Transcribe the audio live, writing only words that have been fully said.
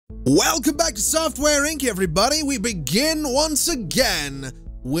Welcome back to Software Inc., everybody. We begin once again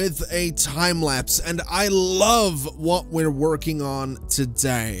with a time-lapse, and I love what we're working on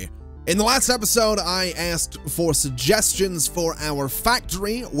today. In the last episode, I asked for suggestions for our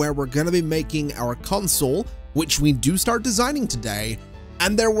factory, where we're going to be making our console, which we do start designing today,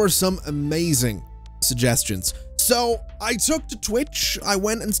 and there were some amazing suggestions. So I took to Twitch, I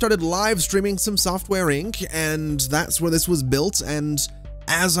went and started live streaming some Software Inc., and that's where this was built, and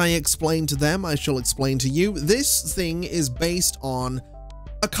as I explained to them, I shall explain to you. This thing is based on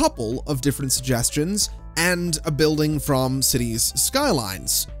a couple of different suggestions and a building from Cities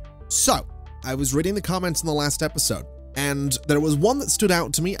Skylines. So, I was reading the comments in the last episode, and there was one that stood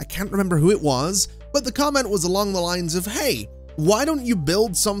out to me. I can't remember who it was, but the comment was along the lines of, hey, why don't you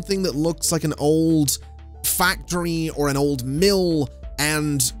build something that looks like an old factory or an old mill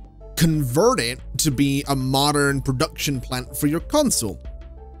and convert it to be a modern production plant for your console?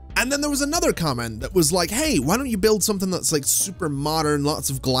 And then there was another comment that was like, hey, why don't you build something that's like super modern, lots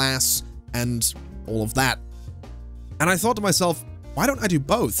of glass and all of that? And I thought to myself, why don't I do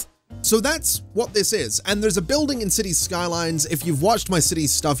both? So that's what this is. And there's a building in Cities Skylines. If you've watched my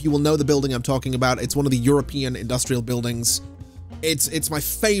Cities stuff, you will know the building I'm talking about. It's one of the European industrial buildings. It's my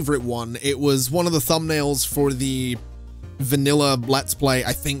favorite one. It was one of the thumbnails for the vanilla Let's Play,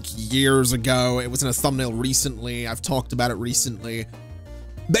 I think years ago. It was in a thumbnail recently. I've talked about it recently.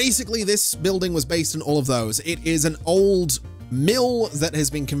 Basically, this building was based on all of those. It is an old mill that has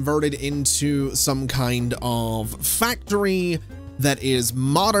been converted into some kind of factory that is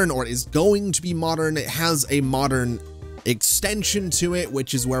modern, or is going to be modern. It has a modern extension to it,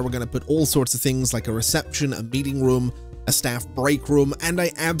 which is where we're going to put all sorts of things like a reception, a meeting room, a staff break room, and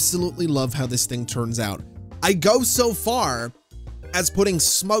I absolutely love how this thing turns out. I go so far as putting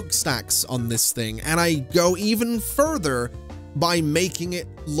smokestacks on this thing, and I go even further by making it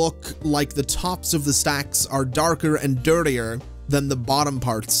look like the tops of the stacks are darker and dirtier than the bottom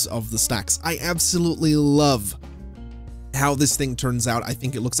parts of the stacks. I absolutely love how this thing turns out. I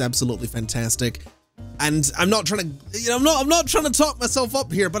think it looks absolutely fantastic. And I'm not trying to, I'm not trying to talk myself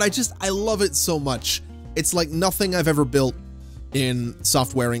up here, but I love it so much. It's like nothing I've ever built in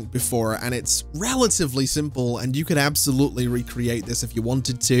Software Inc. before, and it's relatively simple, and you could absolutely recreate this if you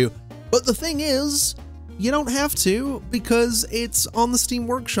wanted to. But the thing is, you don't have to, because it's on the Steam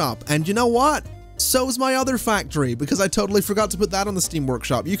Workshop. And you know what? So's my other factory, because I totally forgot to put that on the Steam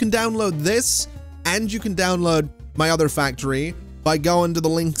Workshop. You can download this, and you can download my other factory by going to the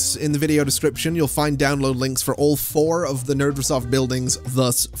links in the video description. You'll find download links for all 4 of the Nerdresoft buildings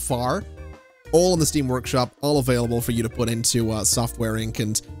thus far. All in the Steam Workshop, all available for you to put into Software Inc.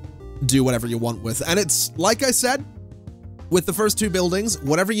 and do whatever you want with. And it's, like I said, with the first 2 buildings,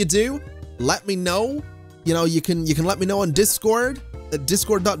 whatever you do, let me know. You know, you can let me know on Discord at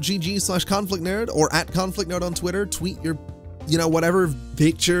discord.gg/ConflictNerd, or at ConflictNerd on Twitter. Tweet your, whatever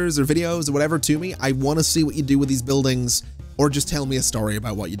pictures or videos or whatever to me. I want to see what you do with these buildings, or just tell me a story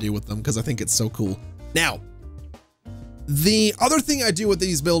about what you do with them, because I think it's so cool. Now, the other thing I do with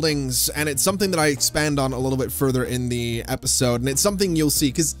these buildings, and it's something that I expand on a little bit further in the episode, and it's something you'll see,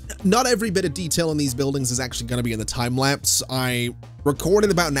 because not every bit of detail in these buildings is actually going to be in the time-lapse. I recorded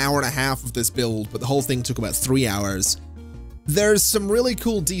about an hour and a half of this build, but the whole thing took about 3 hours. There's some really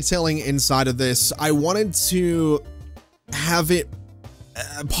cool detailing inside of this. I wanted to have it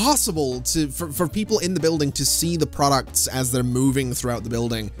possible for people in the building to see the products as they're moving throughout the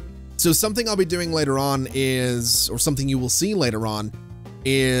building. So something I'll be doing later on is, or something you will see later on,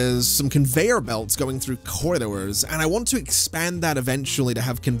 is some conveyor belts going through corridors, and I want to expand that eventually to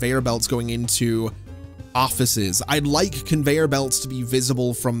have conveyor belts going into offices. I'd like conveyor belts to be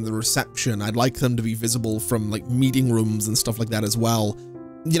visible from the reception. I'd like them to be visible from like meeting rooms and stuff like that as well.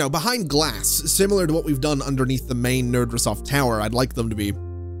 You know, behind glass, similar to what we've done underneath the main Nerdresoft tower. I'd like them to be,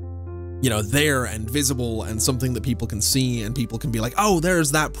 there and visible, and something that people can see, and people can be like, oh, there's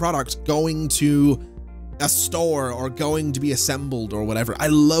that product going to a store or going to be assembled or whatever. I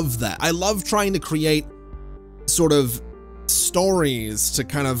love that. I love trying to create sort of stories to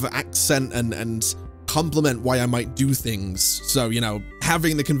kind of accent and complement why I might do things. So,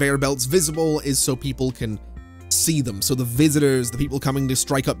 having the conveyor belts visible is so people can see them. So the visitors, the people coming to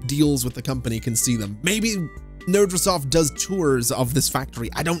strike up deals with the company, can see them. Maybe Nerdresoft does tours of this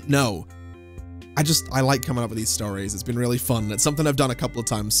factory. I don't know. I like coming up with these stories. It's been really fun. It's something I've done a couple of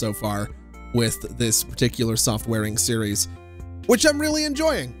times so far with this particular Software Inc. series, which I'm really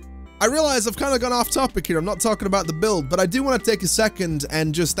enjoying. I realize I've kind of gone off topic here. I'm not talking about the build, but I do want to take a second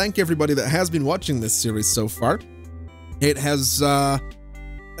and just thank everybody that has been watching this series so far. It has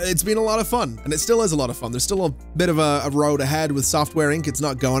it's been a lot of fun, and it still is a lot of fun. There's still a bit of a road ahead with Software Inc. It's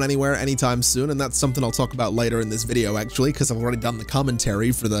not going anywhere anytime soon, and that's something I'll talk about later in this video, actually, because I've already done the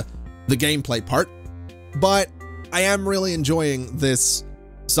commentary for the gameplay part. But I am really enjoying this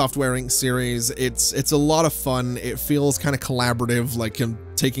Software Inc. series. It's a lot of fun. It feels kind of collaborative, like I'm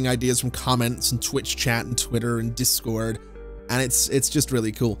taking ideas from comments and Twitch chat and Twitter and Discord, and it's just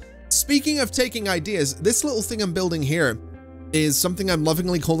really cool. Speaking of taking ideas, this little thing I'm building here is something I'm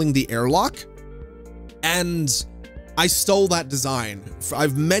lovingly calling the airlock, and I stole that design.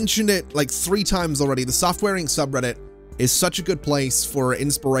 I've mentioned it like 3 times already. The Software Inc. subreddit is such a good place for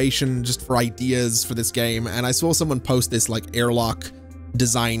inspiration, just for ideas for this game, and I saw someone post this like airlock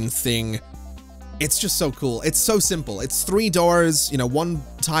design thing. It's just so cool. It's so simple. It's 3 doors, you know, 1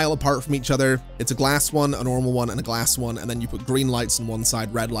 tile apart from each other. It's a glass one, a normal one, and a glass one, and then you put green lights on one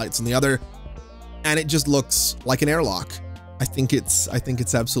side, red lights on the other, and it just looks like an airlock. I think it's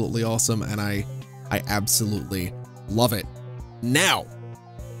absolutely awesome, and I absolutely love it. Now,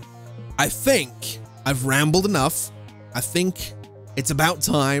 I think I've rambled enough. I think it's about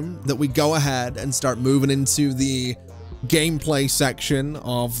time that we go ahead and start moving into the gameplay section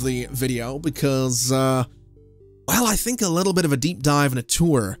of the video, because, well, I think a little bit of a deep dive and a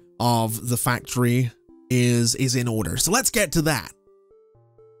tour of the factory is in order. So let's get to that.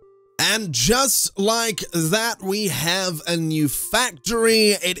 And just like that, we have a new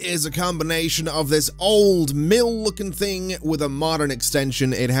factory. It is a combination of this old mill-looking thing with a modern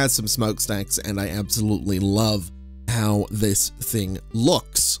extension. It has some smokestacks, and I absolutely love how this thing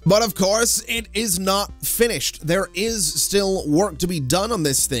looks. But of course, it is not finished. There is still work to be done on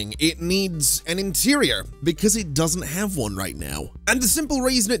this thing. It needs an interior, because it doesn't have one right now. And the simple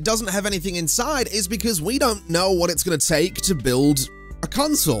reason it doesn't have anything inside is because we don't know what it's going to take to build a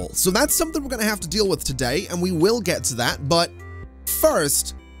console. So that's something we're going to have to deal with today, and we will get to that. But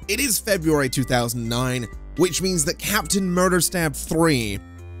first, it is February 2009, which means that Captain Murderstab 3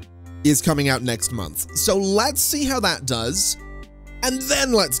 is coming out next month. So let's see how that does, and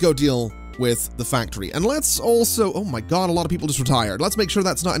then let's go deal with the factory. And let's also, oh my god, a lot of people just retired. Let's make sure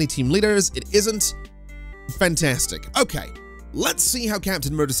that's not any team leaders. It isn't. Fantastic. Okay, let's see how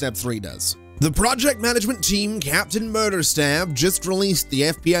Captain Murderstab 3 does. The project management team, Captain Murderstab, just released the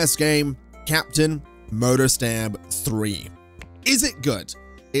FPS game, Captain Murderstab 3. Is it good?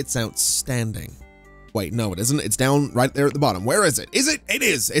 It's outstanding. Wait, no, it isn't. It's down right there at the bottom. Where is it? Is it? It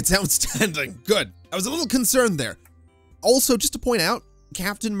is. It's outstanding. Good. I was a little concerned there. Also, just to point out,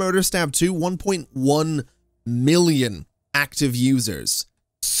 Captain Murderstab 2, 1.1 million active users.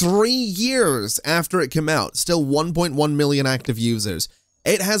 3 years after it came out, still 1.1 million active users.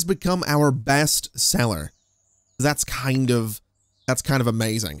 It has become our best seller. That's kind of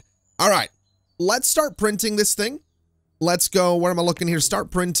amazing. All right, let's start printing this thing. Let's go, where am I looking here? Start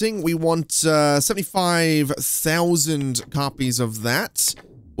printing. We want 75,000 copies of that,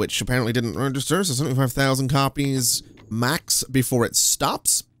 which apparently didn't register, so 75,000 copies max before it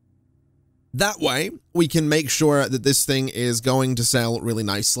stops. That way, we can make sure that this thing is going to sell really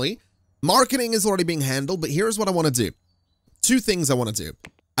nicely. Marketing is already being handled, but here's what I want to do. 2 things I want to do.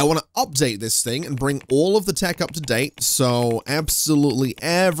 I want to update this thing and bring all of the tech up to date, so absolutely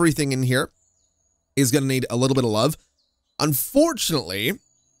everything in here is going to need a little bit of love. Unfortunately,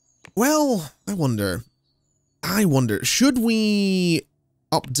 well, I wonder, should we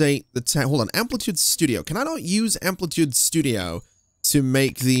update the tech? Hold on, Amplitude Studio. Can I not use Amplitude Studio to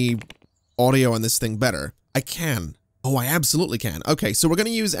make the audio on this thing better? I can. Oh, I absolutely can. Okay, so we're going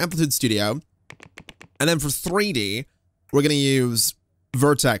to use Amplitude Studio, and then for 3D, we're going to use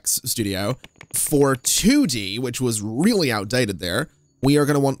Vertex Studio. For 2D, which was really outdated there, we are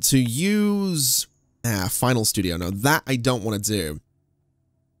going to want to use Final Studio. No, that I don't want to do.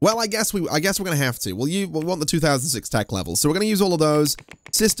 Well, I guess we're going to have to. We'll want the 2006 tech levels. So we're going to use all of those.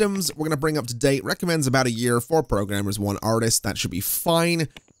 Systems, we're going to bring up to date. Recommends about a year. 4 programmers, 1 artist. That should be fine.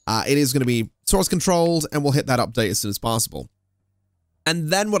 It is going to be source controlled, and we'll hit that update as soon as possible. And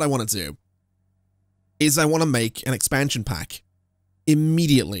then what I want to do is I want to make an expansion pack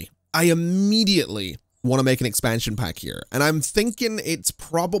immediately. I immediately want to make an expansion pack here. And I'm thinking it's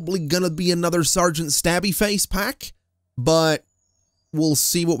probably going to be another Sergeant Stabby Face pack, but we'll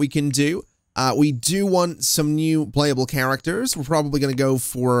see what we can do. We do want some new playable characters. We're probably going to go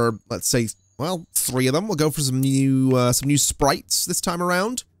for, let's say, well, 3 of them. We'll go for some new sprites this time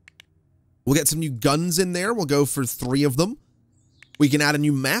around. We'll get some new guns in there. We'll go for 3 of them. We can add a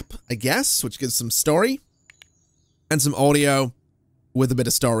new map, I guess, which gives some story and some audio with a bit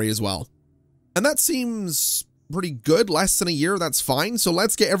of story as well. And that seems pretty good. Less than a year, that's fine. So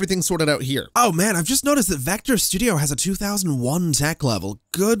let's get everything sorted out here. Oh man, I've just noticed that Vector Studio has a 2001 tech level.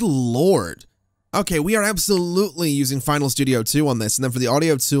 Good lord. Okay, we are absolutely using Final Studio 2 on this. And then for the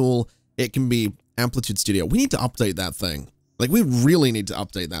audio tool, it can be Amplitude Studio. We need to update that thing. Like, we really need to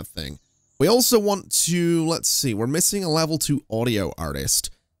update that thing. We also want to, let's see, we're missing a level 2 audio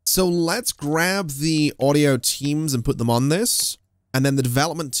artist. So let's grab the audio teams and put them on this. And then the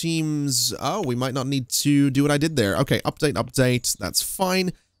development teams, oh, we might not need to do what I did there. Okay, update, that's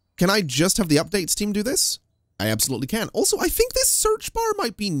fine. Can I just have the updates team do this? I absolutely can. Also, I think this search bar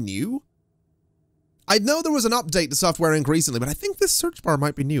might be new. I know there was an update to Software Inc. recently, but I think this search bar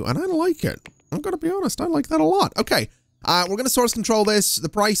might be new, and I like it. I'm going to be honest, I like that a lot. Okay, we're going to source control this. The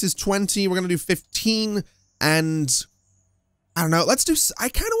price is 20, we're going to do 15, and I don't know, let's do, I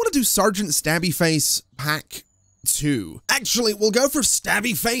kind of want to do Sergeant Stabby Face Pack 2. Actually, we'll go for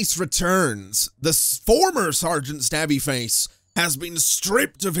Stabby Face Returns. The former Sergeant Stabby Face has been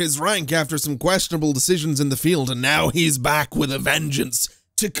stripped of his rank after some questionable decisions in the field, and now he's back with a vengeance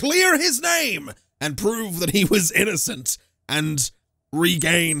to clear his name and prove that he was innocent and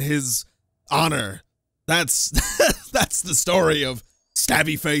regain his honor. That's the story of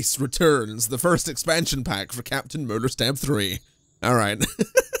Stabby Face Returns, the first expansion pack for Captain Murderstab 3. All right,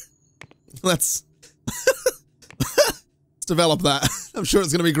 let's develop that. I'm sure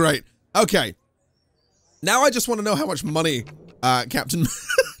it's gonna be great. Okay, now I just want to know how much money Captain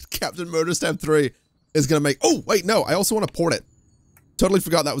Murderstab 3 is gonna make. Oh wait, no, I also want to port it. Totally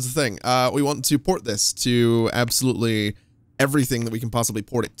forgot that was the thing. We want to port this to absolutely everything that we can possibly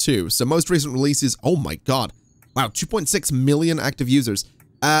port it to. So most recent releases, oh my god. Wow, 2.6 million active users.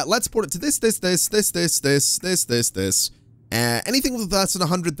 Let's port it to this. Anything with less than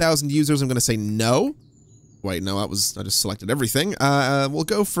 100,000 users, I'm going to say no. Wait, no, I just selected everything. We'll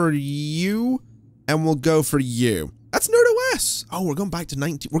go for you, and we'll go for you. That's NerdOS. Oh, we're going back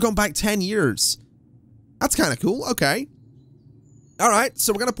to we're going back 10 years. That's kind of cool. Okay. All right,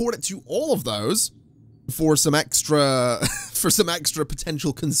 so we're going to port it to all of those for some extra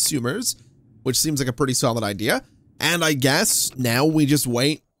potential consumers, which seems like a pretty solid idea. And I guess now we just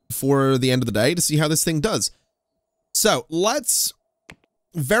wait for the end of the day to see how this thing does. So let's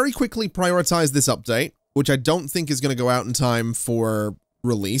very quickly prioritize this update, which I don't think is going to go out in time for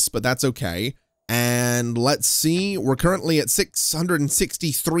release, but that's okay. And let's see, we're currently at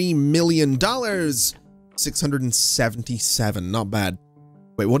 $663 million. 677, not bad.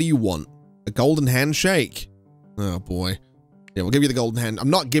 Wait, what do you want? A golden handshake? Oh boy. Yeah, we'll give you the golden hand. I'm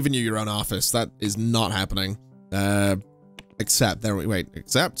not giving you your own office. That is not happening. Accept. There we wait.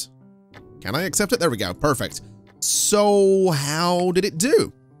 Accept? Can I accept it? There we go. Perfect. So how did it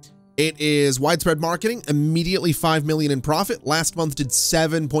do? It is widespread marketing, immediately 5 million in profit. Last month did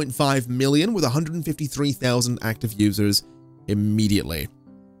 7.5 million with 153,000 active users immediately.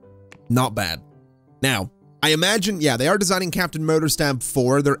 Not bad. Now, I imagine, yeah, they are designing Captain Murderstab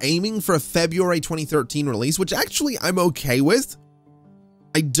 4. They're aiming for a February 2013 release, which actually I'm okay with.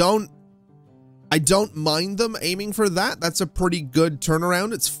 I don't mind them aiming for that. That's a pretty good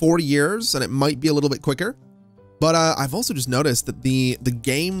turnaround. It's 4 years, and it might be a little bit quicker. But I've also just noticed that the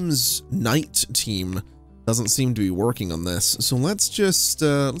game's night team doesn't seem to be working on this. So let's just,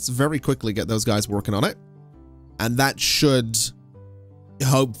 let's very quickly get those guys working on it. And that should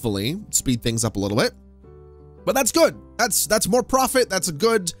hopefully speed things up a little bit. But that's good. That's more profit. That's a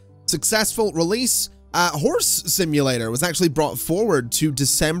good, successful release. Horse Simulator was actually brought forward to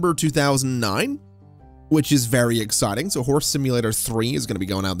December 2009, which is very exciting. So Horse Simulator 3 is going to be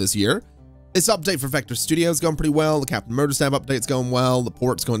going out this year. This update for Vector Studio is going pretty well. The Captain Murderstab update's going well. The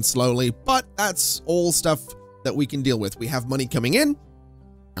port's going slowly, but that's all stuff that we can deal with. We have money coming in.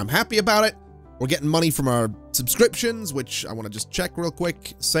 I'm happy about it. We're getting money from our subscriptions, which I want to just check real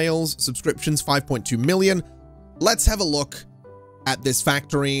quick. Sales, subscriptions, 5.2 million. Let's have a look at this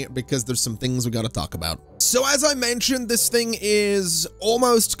factory because there's some things we got to talk about. So as I mentioned, this thing is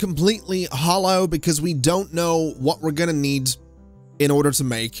almost completely hollow because we don't know what we're going to need in order to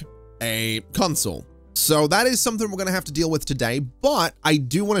make a console. So that is something we're going to have to deal with today, but I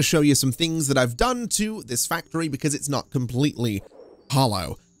do want to show you some things that I've done to this factory because it's not completely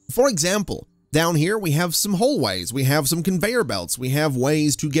hollow. For example, down here we have some hallways, we have some conveyor belts, we have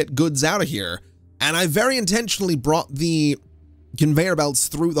ways to get goods out of here. And I very intentionally brought the conveyor belts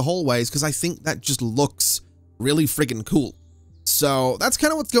through the hallways because I think that just looks really friggin' cool. So that's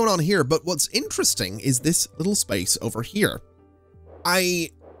kind of what's going on here. But what's interesting is this little space over here. I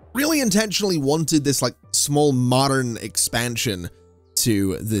really intentionally wanted this like small modern expansion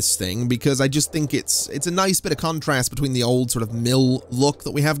to this thing because I just think it's a nice bit of contrast between the old sort of mill look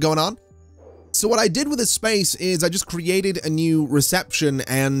that we have going on. So what I did with this space is I just created a new reception,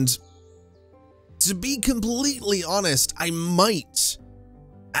 and to be completely honest, I might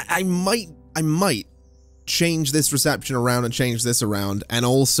change this reception around and change this around, and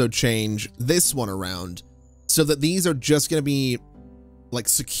also change this one around so that these are just going to be like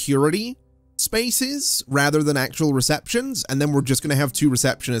security spaces rather than actual receptions. And then we're just going to have 2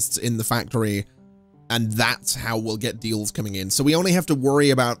 receptionists in the factory, and that's how we'll get deals coming in. So we only have to worry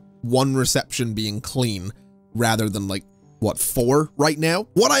about 1 reception being clean rather than like, what, 4 right now?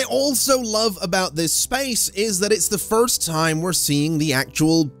 What I also love about this space is that it's the first time we're seeing the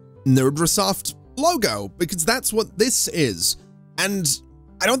actual Nerdrosoft logo, because that's what this is. And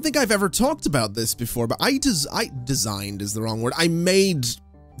I don't think I've ever talked about this before, but I designed is the wrong word. I made,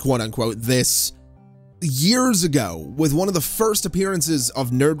 quote unquote, this years ago with one of the first appearances of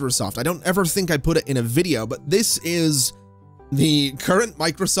Nerdrosoft. I don't ever think I put it in a video, but this is the current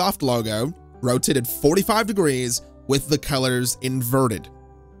Microsoft logo, rotated 45 degrees with the colors inverted.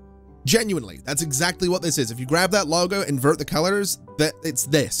 Genuinely, that's exactly what this is. If you grab that logo, invert the colors, it's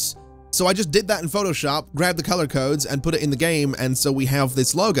this. So I just did that in Photoshop, grabbed the color codes and put it in the game, and so we have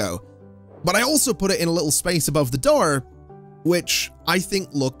this logo. But I also put it in a little space above the door, which I think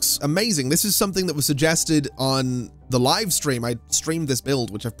looks amazing. This is something that was suggested on the live stream. I streamed this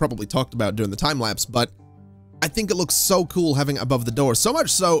build, which I've probably talked about during the time lapse, but I think it looks so cool having it above the door. So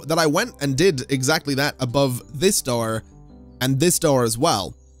much so that I went and did exactly that above this door and this door as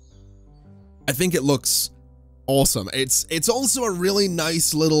well. I think it looks awesome. It's also a really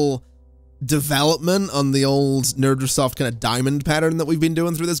nice little development on the old Nerdrosoft kind of diamond pattern that we've been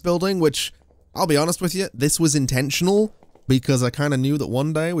doing through this building, which, I'll be honest with you, this was intentional because I kind of knew that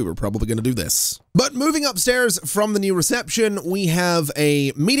one day we were probably going to do this. But moving upstairs from the new reception, we have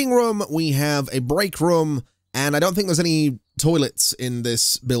a meeting room, we have a break room, and I don't think there's any toilets in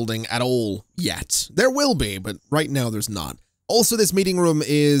this building at all yet. There will be, but right now there's not. Also, this meeting room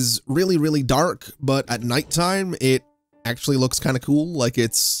is really, really dark, but at nighttime, it actually looks kind of cool. Like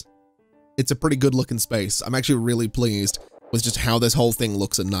it's a pretty good looking space. I'm actually really pleased with just how this whole thing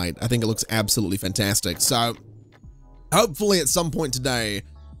looks at night. I think it looks absolutely fantastic. So hopefully at some point today,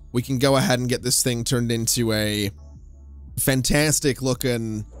 we can go ahead and get this thing turned into a fantastic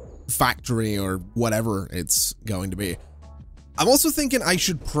looking factory or whatever it's going to be. I'm also thinking I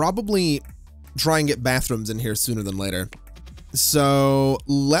should probably try and get bathrooms in here sooner than later. So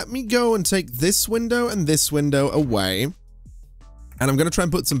let me go and take this window and this window away. And I'm going to try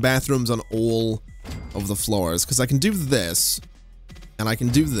and put some bathrooms on all of the floors, because I can do this, and I can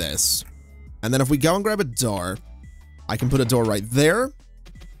do this. And then if we go and grab a door, I can put a door right there,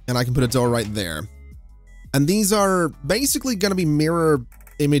 and I can put a door right there. And these are basically going to be mirror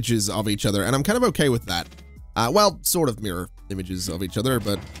images of each other, and I'm kind of okay with that. Well, sort of mirror images of each other,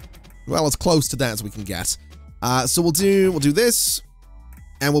 but, well, as close to that as we can get. So we'll do this,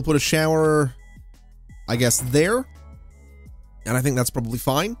 and we'll put a shower, I guess, there. And I think that's probably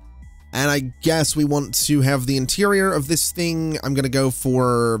fine. And I guess we want to have the interior of this thing. I'm going to go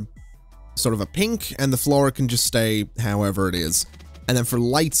for sort of a pink, and the floor can just stay however it is. And then for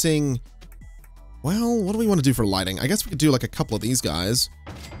lighting, well, what do we want to do for lighting? I guess we could do like a couple of these guys.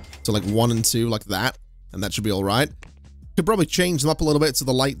 So like 1 and 2 like that, and that should be all right. Could probably change them up a little bit so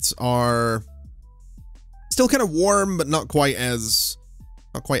the lights are still kind of warm, but not quite as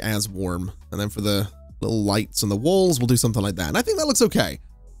warm. And then for the little lights on the walls, we'll do something like that. And I think that looks okay.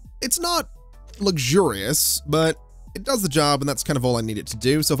 It's not luxurious, but it does the job, and that's kind of all I need it to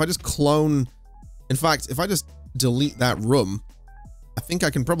do. So if I just clone, in fact, if I just delete that room, I think I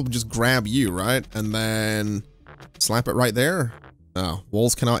can probably just grab you, right? And then slap it right there. Oh,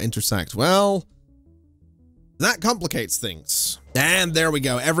 walls cannot intersect. Well, that complicates things. And there we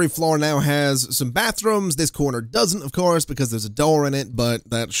go. Every floor now has some bathrooms. This corner doesn't, of course, because there's a door in it, but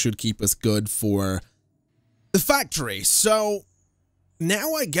that should keep us good for the factory. So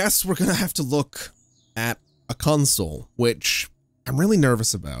now I guess we're gonna have to look at a console, which I'm really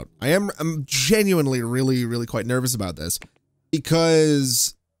nervous about. I'm genuinely really quite nervous about this,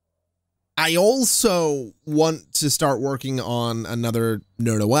 because I also want to start working on another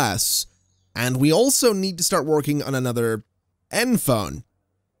Nerd OS, and we also need to start working on another N-phone,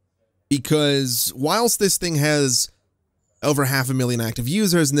 because whilst this thing has over 500,000 active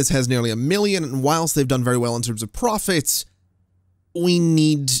users, and this has nearly 1 million, and whilst they've done very well in terms of profits, we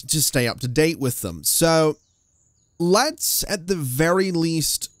need to stay up to date with them. So let's, at the very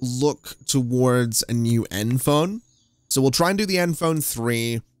least, look towards a new N-phone. So we'll try and do the N-phone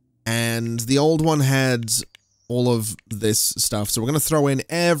 3, and the old one had all of this stuff. So we're going to throw in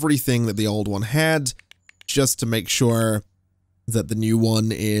everything that the old one had, just to make sure that the new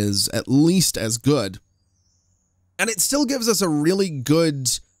one is at least as good. And it still gives us a really good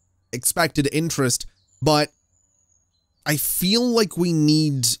expected interest, but I feel like we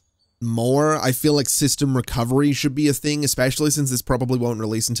need more. I feel like system recovery should be a thing, especially since this probably won't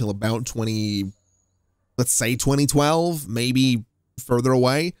release until about let's say 2012, maybe further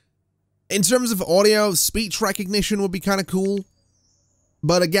away. In terms of audio, speech recognition would be kind of cool.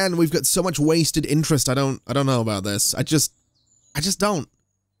 But again, we've got so much wasted interest. I don't know about this. I just don't.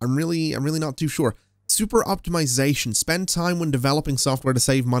 I'm really not too sure. Super optimization. Spend time when developing software to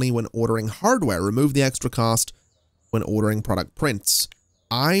save money when ordering hardware. Remove the extra cost when ordering product prints.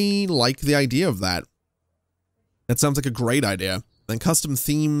 I like the idea of that. That sounds like a great idea. Then custom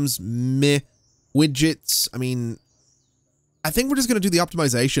themes, meh. Widgets. I mean, I think we're just going to do the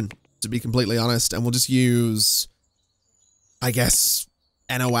optimization, to be completely honest, and we'll just use, I guess,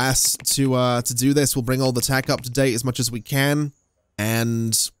 NOS to do this. We'll bring all the tech up to date as much as we can,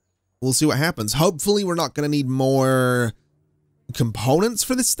 and we'll see what happens. Hopefully, we're not going to need more components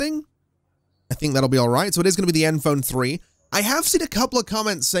for this thing. I think that'll be all right. So it is going to be the Zenfone 3. I have seen a couple of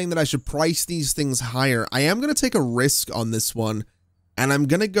comments saying that I should price these things higher. I am going to take a risk on this one, and I'm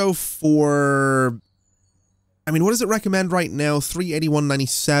going to go for, I mean, what does it recommend right now?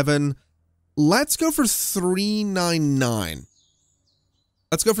 $381.97. Let's go for $399.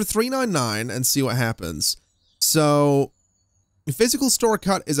 Let's go for $399 and see what happens. So, physical store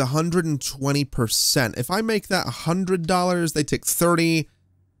cut is 120%. If I make that $100, they take 30.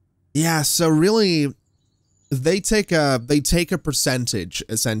 Yeah, so really, they take a percentage,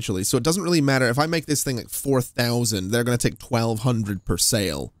 essentially. So it doesn't really matter. If I make this thing like 4,000, they're going to take 1,200 per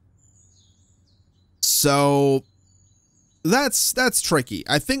sale. So that's tricky.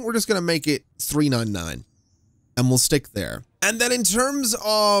 I think we're just going to make it $399, and we'll stick there. And then in terms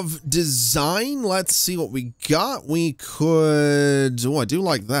of design, let's see what we got. We could, oh, I do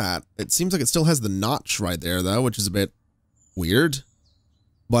like that. It seems like it still has the notch right there, though, which is a bit weird.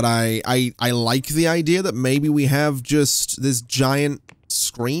 But I like the idea that maybe we have just this giant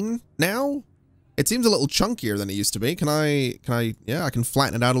screen now. It seems a little chunkier than it used to be. Yeah, I can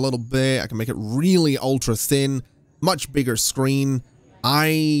flatten it out a little bit. I can make it really ultra thin, much bigger screen.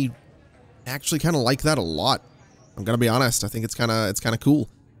 I actually kind of like that a lot. I'm gonna be honest. I think it's kind of cool.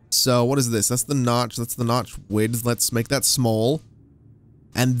 So what is this? That's the notch. That's the notch width. Let's make that small.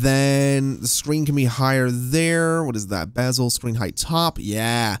 And then the screen can be higher there. What is that? Bezel, screen height, top.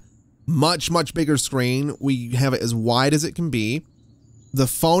 Yeah. Much bigger screen. We have it as wide as it can be. The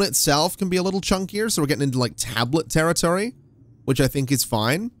phone itself can be a little chunkier, so we're getting into like tablet territory, which I think is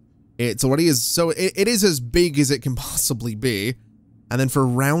fine. It's already is, so it is as big as it can possibly be. And then for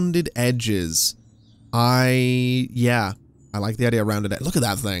rounded edges, I like the idea of rounded edge. Look at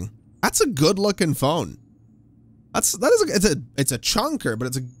that thing. That's a good looking phone. It's a chunker, but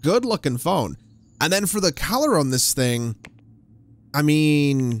it's a good looking phone. And then for the color on this thing, I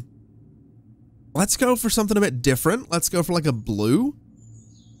mean, let's go for something a bit different. Let's go for like a blue.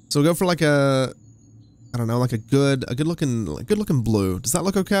 So we'll go for like a, I don't know, like a good looking blue. Does that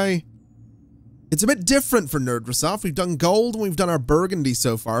look okay? It's a bit different for Nerdrosoft. We've done gold and we've done our burgundy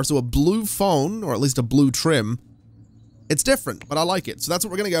so far. So a blue phone, or at least a blue trim. It's different, but I like it. So that's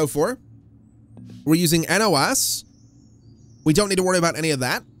what we're going to go for. We're using NOS. We don't need to worry about any of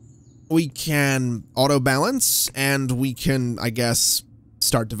that. We can auto balance and we can, I guess,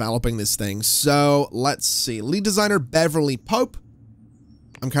 start developing this thing. So let's see. Lead designer Beverly Pope.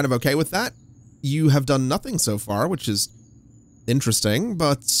 I'm kind of okay with that. You have done nothing so far, which is interesting,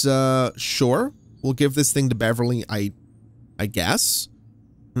 but sure. We'll give this thing to Beverly, I guess.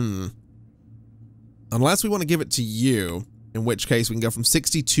 Unless we want to give it to you, in which case we can go from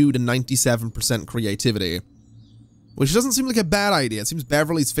 62 to 97% creativity, which doesn't seem like a bad idea. It seems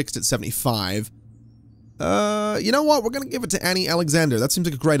Beverly's fixed at 75. You know what? We're going to give it to Annie Alexander. That seems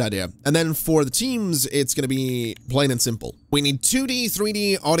like a great idea. And then for the teams, it's going to be plain and simple. We need 2D,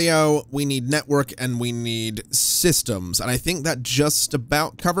 3D audio, we need network, and we need systems. And I think that just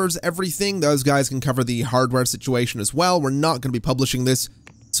about covers everything. Those guys can cover the hardware situation as well. We're not going to be publishing this,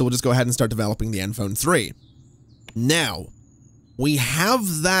 so we'll just go ahead and start developing the Zenfone 3. Now, we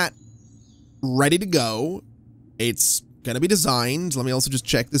have that ready to go. It's going to be designed. Let me also just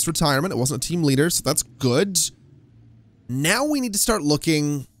check this retirement. It wasn't a team leader, so that's good. Now we need to start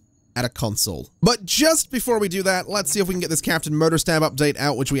looking at a console. But just before we do that, let's see if we can get this Captain Murderstab update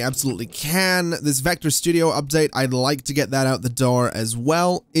out, which we absolutely can. This Vector Studio update, I'd like to get that out the door as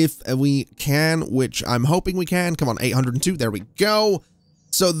well, if we can, which I'm hoping we can. Come on, 802, there we go.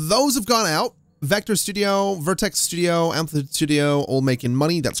 So those have gone out. Vector Studio, Vertex Studio, Amplitude Studio, all making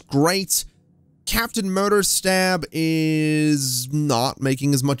money. That's great. Captain Motorstab is not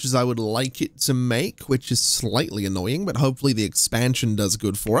making as much as I would like it to make, which is slightly annoying, but hopefully the expansion does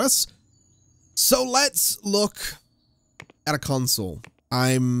good for us. So let's look at a console.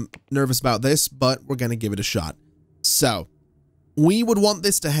 I'm nervous about this, but we're going to give it a shot. So, we would want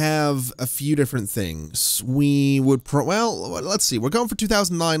this to have a few different things. We would, well, let's see. We're going for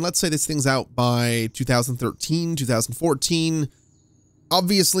 2009. Let's say this thing's out by 2013, 2014.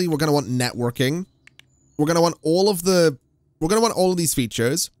 Obviously, we're going to want networking. We're going to want all of these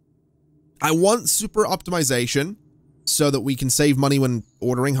features. I want super optimization so that we can save money when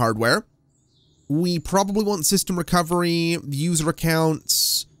ordering hardware. We probably want system recovery, user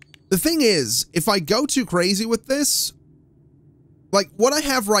accounts. The thing is, if I go too crazy with this, like what I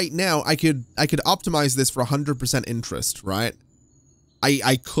have right now, I could optimize this for 100% interest, right?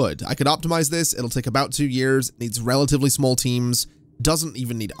 I could optimize this. It'll take about 2 years. It needs relatively small teams. Doesn't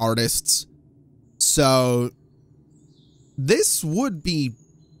even need artists. So this would be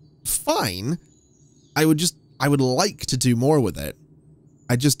fine. I would like to do more with it.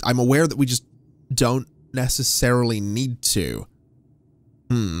 I'm aware that we just don't necessarily need to.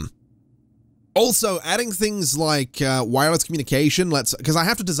 Also, adding things like wireless communication, because I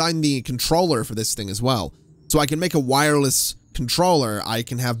have to design the controller for this thing as well. So I can make a wireless controller. I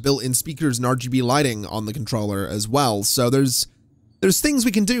can have built-in speakers and RGB lighting on the controller as well. So there's things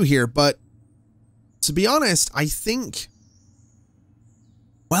we can do here, but to be honest, I think,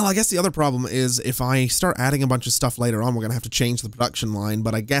 well, I guess the other problem is if I start adding a bunch of stuff later on, we're going to have to change the production line,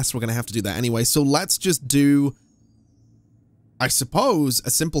 but I guess we're going to have to do that anyway. So let's just do, I suppose, a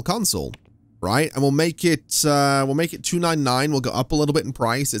simple console. Right, and we'll make it $299. We'll go up a little bit in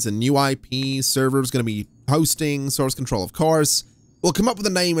price. It's a new IP. Server's going to be hosting, source control, of course. We'll come up with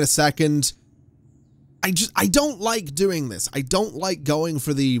a name in a second. I don't like doing this. I don't like going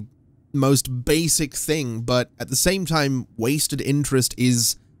for the most basic thing, but at the same time, wasted interest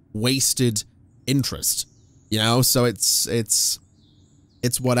is wasted interest. You know, so it's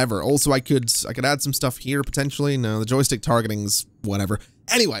whatever. Also, I could add some stuff here potentially. No, the joystick targeting's whatever.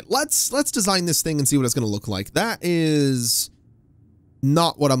 Anyway, let's design this thing and see what it's going to look like. That is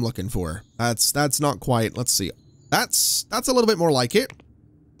not what I'm looking for. That's not quite. Let's see. That's a little bit more like it.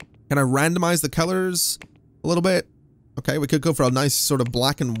 Can I randomize the colors a little bit? Okay, we could go for a nice sort of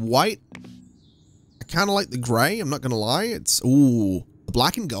black and white. I kind of like the gray. I'm not going to lie. Ooh, the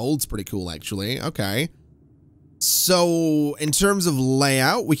black and gold's pretty cool actually. Okay. So in terms of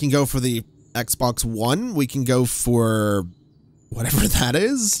layout, we can go for the Xbox One. We can go for whatever that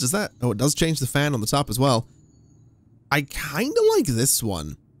is. Does that? Oh, it does change the fan on the top as well. I kind of like this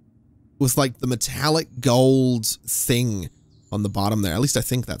one with like the metallic gold thing on the bottom there. At least I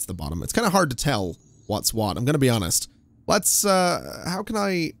think that's the bottom. It's kind of hard to tell what's what. I'm going to be honest. Let's, how can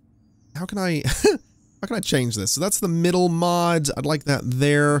I change this? So that's the middle mod. I'd like that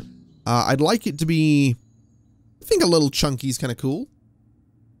there. I'd like it to be, I think a little chunky is kind of cool.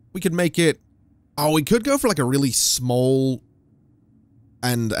 We could make it, oh, we could go for like a really small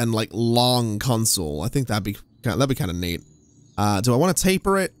and like long console. I think that'd be kind of neat. Do I want to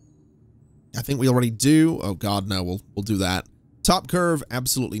taper it? I think we already do. Oh god, no, we'll do that. Top curve,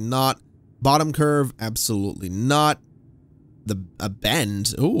 absolutely not. Bottom curve, absolutely not. A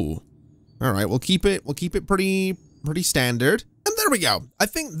bend. Ooh. All right, we'll keep it pretty standard. And there we go. I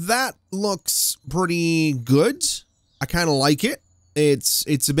think that looks pretty good. I kind of like it.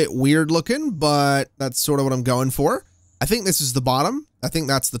 It's a bit weird looking, but that's sort of what I'm going for. I think this is the bottom. I think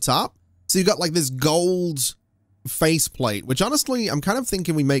that's the top. So you've got like this gold faceplate, which honestly, I'm kind of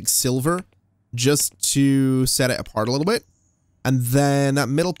thinking we make silver just to set it apart a little bit. And then that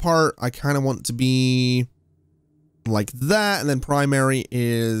middle part, I kind of want to be like that. And then primary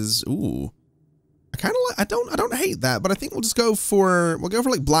is, ooh, I kind of like, I don't hate that, but I think we'll just go for,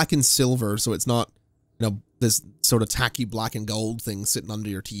 like black and silver. So it's not, you know, this sort of tacky black and gold thing sitting under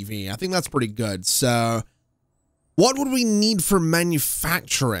your TV. I think that's pretty good. So what would we need for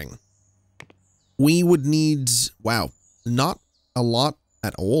manufacturing? We would need, wow, not a lot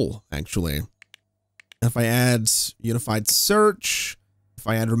at all, actually. If I add unified search, if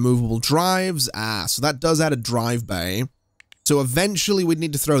I add removable drives, so that does add a drive bay. So eventually we'd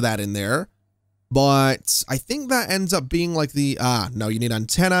need to throw that in there. But I think that ends up being like the, no, you need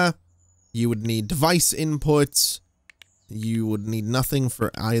antenna. You would need device input. You would need nothing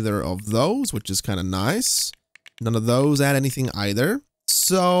for either of those, which is kind of nice. None of those add anything either.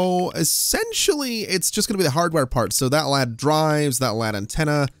 So essentially, it's just going to be the hardware part. So that'll add drives, that'll add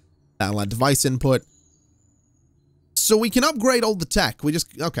antenna, that'll add device input. So we can upgrade all the tech. We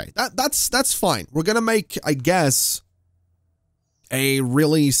just, okay, that's fine. We're going to make, I guess, a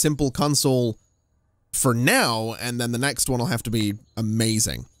really simple console for now, and then the next one will have to be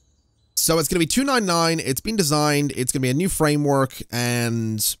amazing. So it's going to be $299. It's been designed. It's going to be a new framework,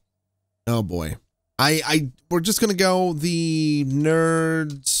 and oh boy. We're just going to go the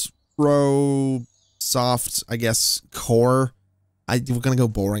Nerd Pro Soft, I guess, core. We're going to go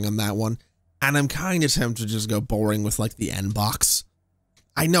boring on that one. And I'm kind of tempted to just go boring with, like, the N-Box.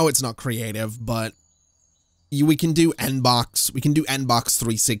 I know it's not creative, but we can do N-Box. We can do N-Box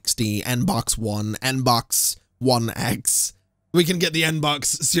 360, N-Box 1, N-Box 1X. We can get the N-Box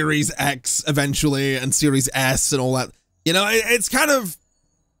Series X eventually, and Series S and all that. You know, it's kind of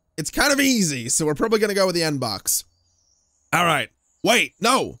easy, so we're probably going to go with the N-Box. All right. Wait,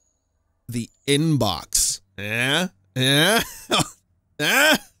 no. The Inbox. Yeah?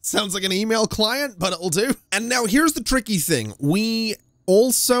 Sounds like an email client, but it'll do. And now here's the tricky thing. We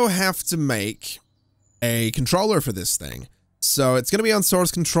also have to make a controller for this thing. So it's going to be on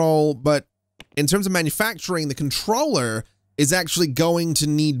source control, but in terms of manufacturing, the controller is actually going to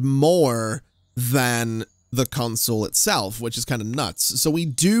need more than the console itself, which is kind of nuts. So we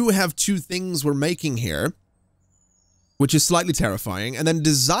do have two things we're making here, which is slightly terrifying. And then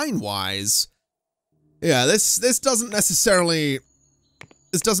design-wise, yeah, this doesn't necessarily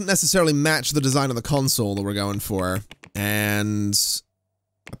match the design of the console that we're going for. And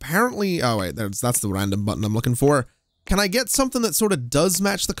apparently, oh wait, that's the random button I'm looking for. Can I get something that sort of does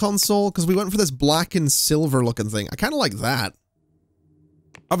match the console? Because we went for this black and silver looking thing. I kind of like that.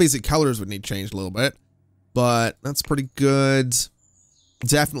 Obviously, colors would need changed a little bit, but that's pretty good.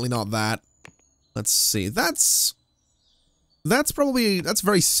 Definitely not that. Let's see. That's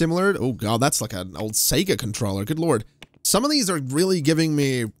very similar. Oh god, that's like an old Sega controller. Good lord. Some of these are really giving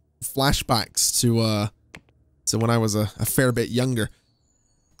me flashbacks to when I was a fair bit younger.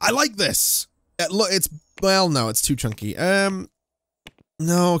 I like this. Well, no, it's too chunky.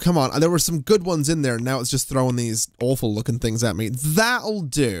 No, come on. There were some good ones in there. Now it's just throwing these awful looking things at me. That'll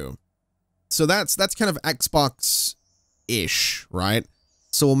do. So that's kind of Xbox-ish, right?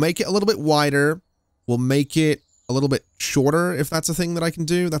 So we'll make it a little bit wider. We'll make it a little bit shorter, if that's a thing that I can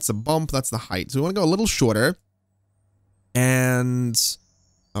do. That's a bump. That's the height. So we want to go a little shorter. And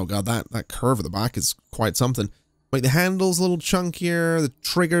oh god, that curve at the back is quite something. Make the handles a little chunkier. The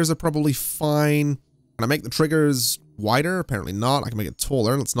triggers are probably fine. Can I make the triggers wider? Apparently not. I can make it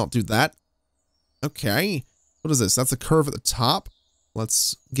taller. Let's not do that. Okay. What is this? That's a curve at the top.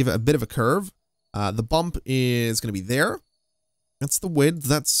 Let's give it a bit of a curve. The bump is going to be there. That's the width.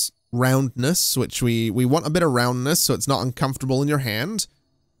 That's roundness, which we want a bit of roundness so it's not uncomfortable in your hand.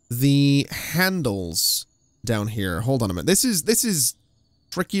 The handles down here. Hold on a minute. This is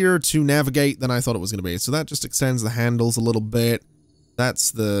trickier to navigate than I thought it was going to be. So that just extends the handles a little bit.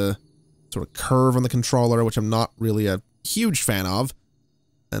 That's the sort of curve on the controller, which I'm not really a huge fan of.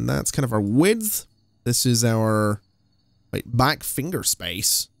 And that's kind of our width. This is our back finger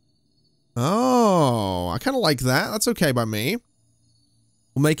space. Oh, I kind of like that. That's okay by me.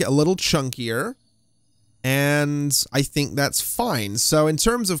 We'll make it a little chunkier. And I think that's fine. So in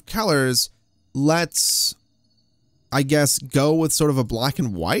terms of colors, let's, I guess, go with sort of a black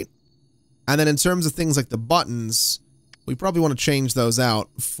and white. And then in terms of things like the buttons, we probably want to change those out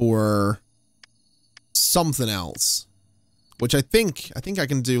for something else. Which I think I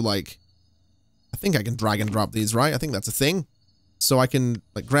can do, like, I think I can drag and drop these, right? I think that's a thing. So I can,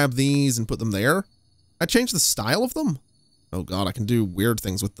 like, grab these and put them there. I change the style of them? Oh god, I can do weird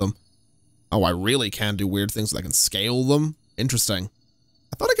things with them. Oh, I really can do weird things. I can scale them. Interesting.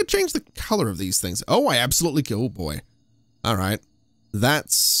 I thought I could change the color of these things. Oh, I absolutely can. Oh boy. All right.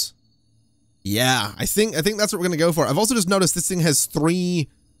 That's, yeah, I think that's what we're going to go for. I've also just noticed this thing has three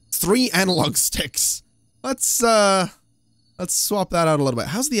analog sticks. Let's swap that out a little bit.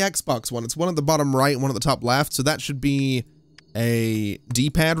 How's the Xbox one? It's one at the bottom right and one at the top left. So that should be a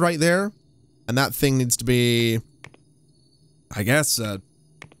D-pad right there. And that thing needs to be, I guess, a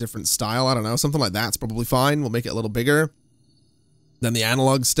different style. I don't know. Something like that's probably fine. We'll make it a little bigger. Then the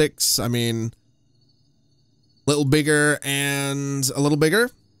analog sticks, I mean, a little bigger and a little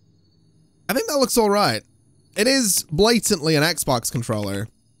bigger. I think that looks all right. It is blatantly an Xbox controller,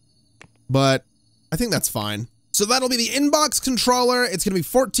 but I think that's fine. So that'll be the Inbox controller. It's going to be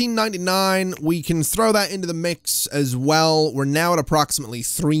 $14.99. We can throw that into the mix as well. We're now at approximately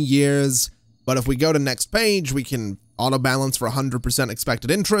 3 years, but if we go to next page, we can auto balance for 100%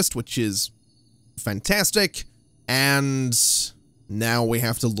 expected interest, which is fantastic. And now we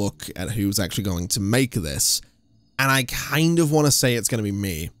have to look at who's actually going to make this. And I kind of want to say it's going to be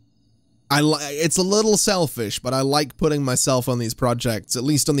me. It's a little selfish, but I like putting myself on these projects, at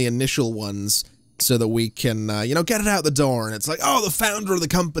least on the initial ones, so that we can, you know, get it out the door. And it's like, oh, the founder of the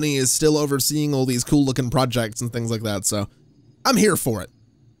company is still overseeing all these cool looking projects and things like that. So I'm here for it.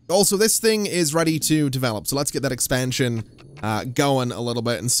 Also, this thing is ready to develop. So let's get that expansion going a little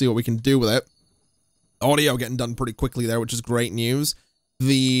bit and see what we can do with it. Audio getting done pretty quickly there, which is great news.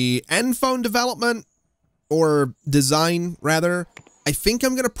 The end phone development, or design rather, I think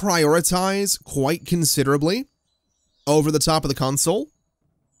I'm going to prioritize quite considerably over the top of the console.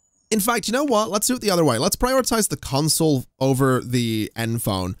 In fact, you know what? Let's do it the other way. Let's prioritize the console over the end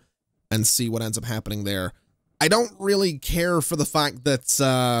phone and see what ends up happening there. I don't really care for the fact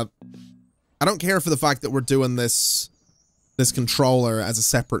that we're doing this controller as a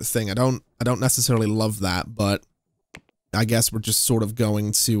separate thing. I don't necessarily love that, but I guess we're just sort of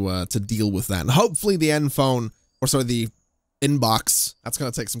going to deal with that. And hopefully the end phone, or sorry, the inbox, that's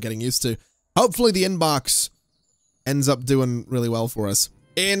going to take some getting used to. Hopefully the inbox ends up doing really well for us.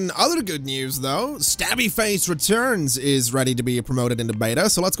 In other good news, though, Stabby Face Returns is ready to be promoted into beta,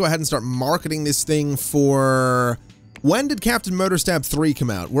 so let's go ahead and start marketing this thing for... When did Captain Motorstab 3 come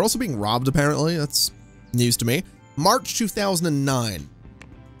out? We're also being robbed, apparently. That's news to me. March 2009.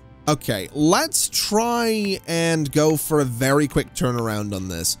 Okay, let's try and go for a very quick turnaround on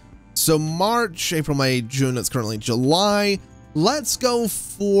this. So March, April, May, June, it's currently July. Let's go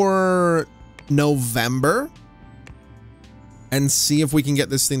for November and see if we can get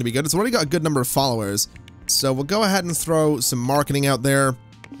this thing to be good. It's already got a good number of followers, so we'll go ahead and throw some marketing out there.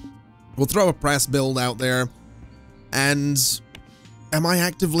 We'll throw a press build out there. And am I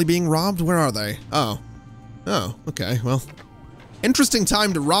actively being robbed? Where are they? Oh, okay, well, interesting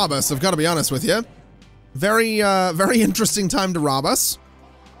time to rob us, I've got to be honest with you. Very interesting time to rob us.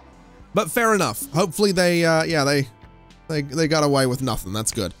 But fair enough. Hopefully they, yeah, they got away with nothing.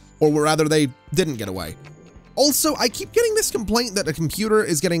 That's good. Or rather, they didn't get away. Also, I keep getting this complaint that the computer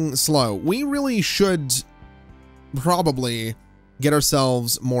is getting slow. We really should probably get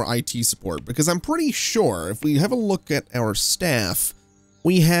ourselves more IT support, because I'm pretty sure if we have a look at our staff,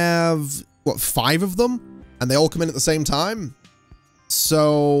 we have, what, 5 of them? And they all come in at the same time?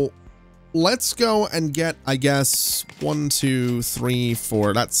 So let's go and get, I guess, 1, 2, 3,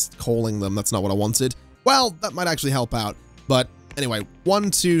 4. That's calling them. That's not what I wanted. Well, that might actually help out. But anyway, 1,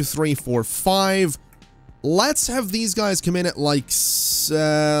 2, 3, 4, 5. Let's have these guys come in at like,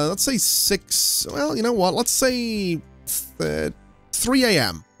 let's say 6. Well, you know what? Let's say 3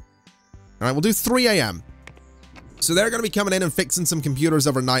 a.m. All right, we'll do 3 a.m. So they're going to be coming in and fixing some computers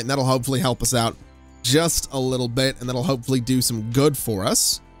overnight, and that'll hopefully help us out just a little bit, and that'll hopefully do some good for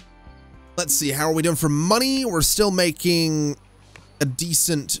us. Let's see, how are we doing for money? We're still making a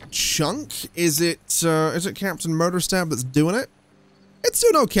decent chunk. Is it Captain Motorstab that's doing it? It's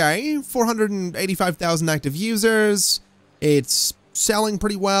doing okay. 485,000 active users. It's selling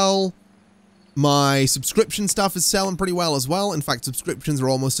pretty well. My subscription stuff is selling pretty well as well. In fact, subscriptions are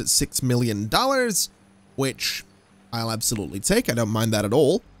almost at $6 million, which I'll absolutely take. I don't mind that at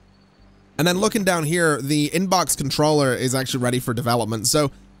all. And then looking down here, the inbox controller is actually ready for development.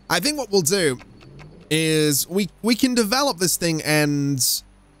 So I think what we'll do is we can develop this thing, and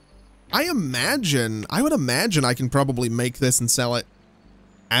I would imagine I can probably make this and sell it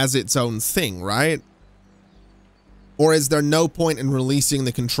as its own thing, right? Or is there no point in releasing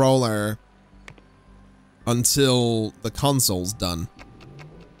the controller until the console's done?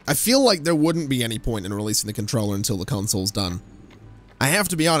 I feel like there wouldn't be any point in releasing the controller until the console's done. I have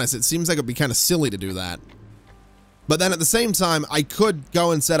to be honest, it seems like it'd be kind of silly to do that. But then at the same time, I could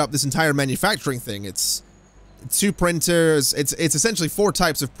go and set up this entire manufacturing thing. It's 2 printers, it's essentially 4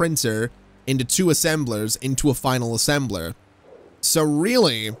 types of printer into 2 assemblers into a final assembler. So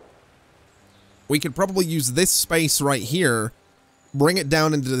really, we could probably use this space right here, bring it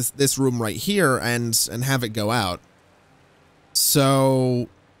down into this room right here, and have it go out. So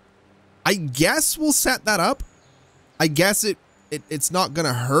I guess we'll set that up. I guess it's not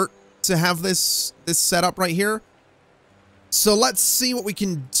gonna hurt to have this set up right here. So let's see what we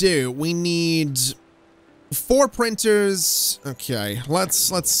can do. We need 4 printers. Okay,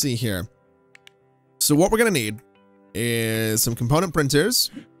 let's see here. So what we're gonna need is some component printers,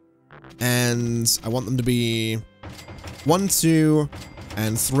 and I want them to be 1, 2,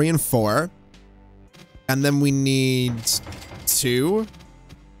 and 3, and 4. And then we need 2,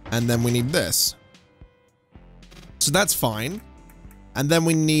 and then we need this. So that's fine. And then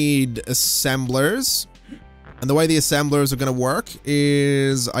we need assemblers. And the way the assemblers are going to work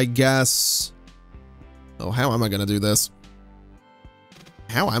is, I guess... Oh, how am I going to do this?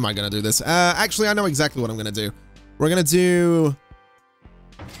 How am I going to do this? Actually, I know exactly what I'm going to do. We're going to do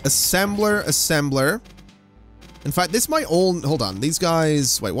assembler, assembler. In fact, this might all... Hold on. These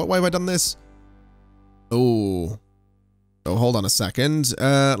guys... Wait, what way have I done this? Oh, hold on a second.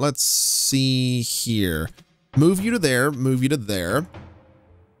 Let's see here. Move you to there, move you to there.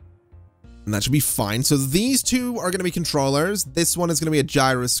 And that should be fine. So these two are going to be controllers. This one is going to be a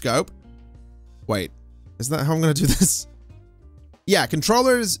gyroscope. Wait, is that how I'm going to do this? Yeah,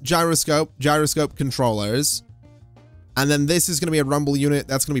 controllers, gyroscope, gyroscope, controllers. And then this is going to be a rumble unit.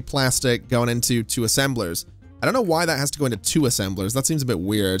 That's going to be plastic going into 2 assemblers. I don't know why that has to go into 2 assemblers. That seems a bit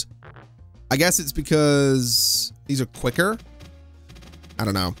weird. I guess it's because these are quicker. I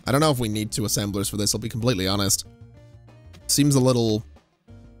don't know. I don't know if we need 2 assemblers for this. I'll be completely honest. Seems a little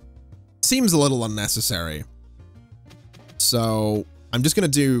unnecessary. So I'm just going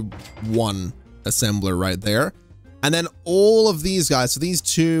to do 1 assembler right there. And then all of these guys, so these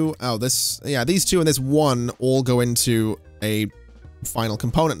 2, these 2 and this 1 all go into a final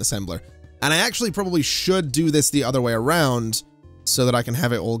component assembler. And I actually probably should do this the other way around so that I can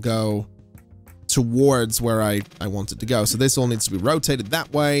have it all go towards where I want it to go. So this all needs to be rotated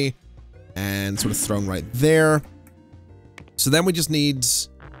that way and sort of thrown right there. So then we just need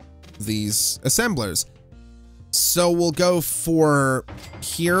these assemblers. So we'll go for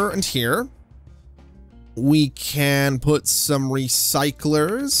here and here. We can put some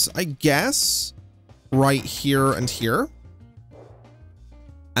recyclers, I guess, right here and here.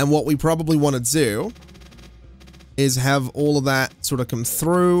 And what we probably want to do is have all of that sort of come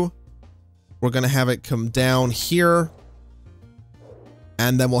through. We're going to have it come down here.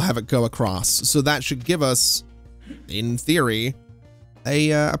 And then we'll have it go across. So that should give us, in theory,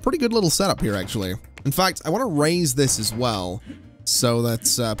 a pretty good little setup here, actually. In fact, I want to raise this as well, so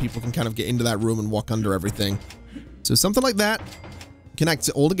that people can kind of get into that room and walk under everything. So something like that. Connect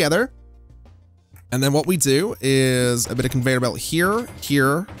it all together. And then what we do is a bit of conveyor belt here,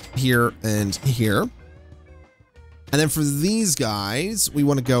 here, here, and here. And then for these guys, we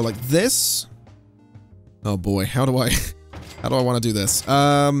want to go like this. Oh boy, how do I want to do this?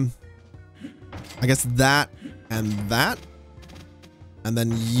 I guess that and that. And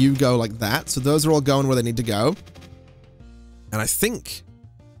then you go like that. So those are all going where they need to go. And I think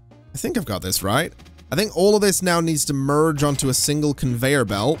I've got this right. I think all of this now needs to merge onto a single conveyor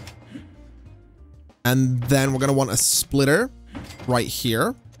belt. And then we're going to want a splitter right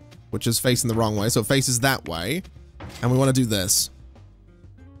here, which is facing the wrong way. So it faces that way. And we want to do this.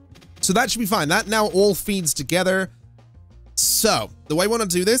 So that should be fine. That now all feeds together. So the way I want to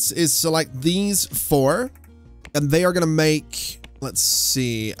do this is select these 4. And they are going to make, let's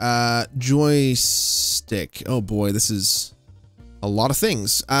see, joystick. Oh boy, this is a lot of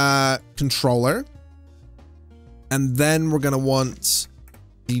things. Controller. And then we're going to want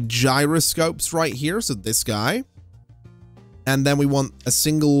the gyroscopes right here, so this guy. And then we want a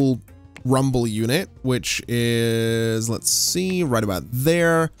single rumble unit, which is, let's see, right about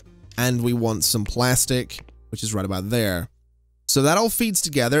there. And we want some plastic, which is right about there. So that all feeds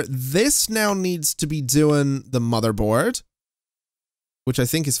together. This now needs to be doing the motherboard, which I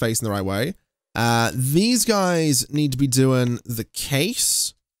think is facing the right way. These guys need to be doing the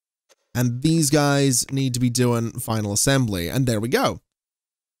case. And these guys need to be doing final assembly. And there we go.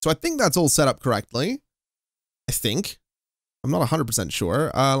 So I think that's all set up correctly. I think. I'm not 100%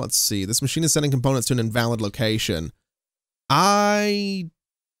 sure. Let's see. This machine is sending components to an invalid location. I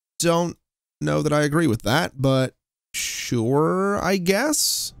don't know that I agree with that, but sure, I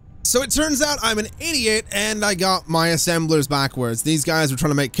guess. So it turns out I'm an idiot and I got my assemblers backwards. These guys were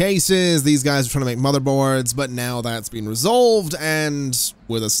trying to make cases, these guys were trying to make motherboards, but now that's been resolved, and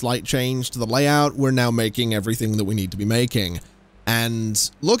with a slight change to the layout, we're now making everything that we need to be making.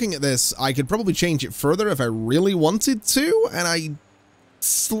 And looking at this, I could probably change it further if I really wanted to, and I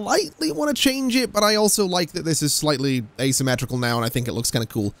slightly want to change it, but I also like that this is slightly asymmetrical now, and I think it looks kind of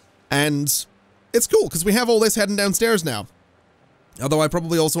cool. And it's cool, because we have all this heading downstairs now. Although I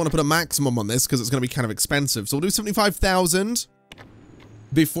probably also want to put a maximum on this, because it's going to be kind of expensive. So we'll do 75,000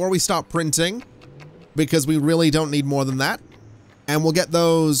 before we stop printing, because we really don't need more than that. And we'll get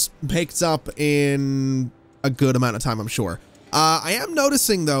those picked up in a good amount of time, I'm sure. I am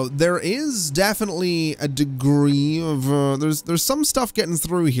noticing, though, there is definitely a degree of, there's some stuff getting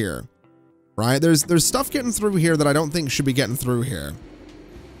through here, right? There's stuff getting through here that I don't think should be getting through here.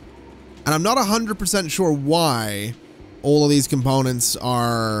 And I'm not 100% sure why all of these components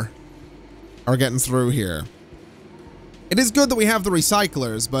are getting through here. It is good that we have the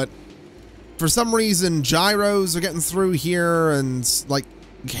recyclers, but for some reason, gyros are getting through here, and, like,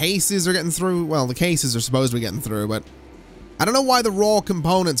 cases are getting through. Well, the cases are supposed to be getting through, but I don't know why the raw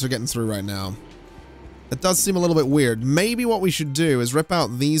components are getting through right now. It does seem a little bit weird. Maybe what we should do is rip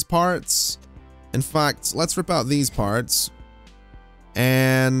out these parts. In fact, let's rip out these parts.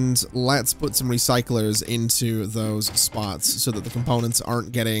 And let's put some recyclers into those spots so that the components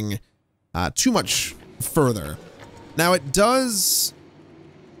aren't getting too much further. Now it does...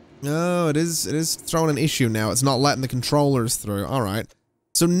 Oh, it is throwing an issue now. It's not letting the controllers through. All right.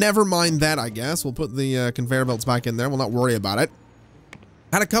 So never mind that, I guess. We'll put the conveyor belts back in there. We'll not worry about it.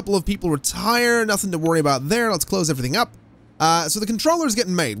 Had a couple of people retire. Nothing to worry about there. Let's close everything up. So the controller's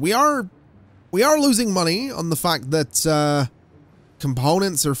getting made. We are losing money on the fact that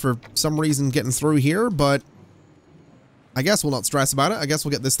components are for some reason getting through here, but I guess we'll not stress about it. I guess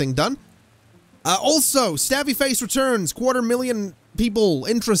we'll get this thing done. Also, Stabby Face returns. 250,000 people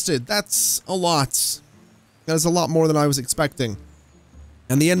interested. That's a lot. That is a lot more than I was expecting.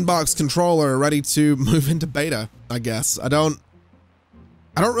 And the inbox controller ready to move into beta, I guess. I don't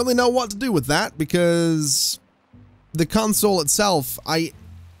really know what to do with that because the console itself, I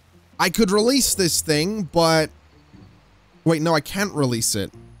could release this thing, but wait, no, I can't release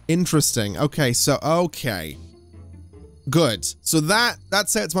it. Interesting. Okay, so okay. Good. So that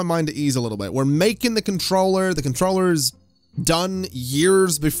sets my mind at ease a little bit. We're making the controller. The controller's done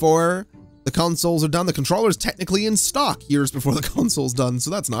years before the consoles are done. The controller's technically in stock years before the console's done, so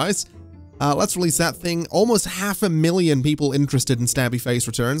that's nice. Let's release that thing. Almost 500,000 people interested in Stabby Face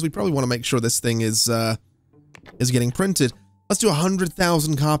Returns. We probably want to make sure this thing is getting printed. Let's do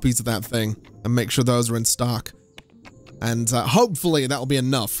 100,000 copies of that thing and make sure those are in stock. And hopefully that'll be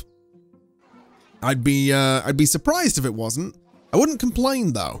enough. I'd be surprised if it wasn't. I wouldn't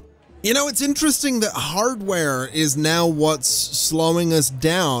complain though. You know, it's interesting that hardware is now what's slowing us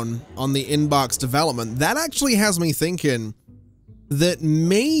down on the inbox development. That actually has me thinking that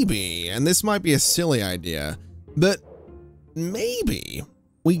maybe, and this might be a silly idea, but maybe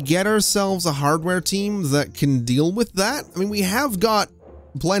we get ourselves a hardware team that can deal with that. I mean, we have got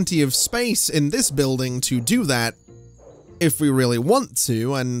plenty of space in this building to do that if we really want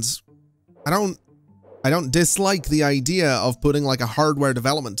to, and I don't dislike the idea of putting like a hardware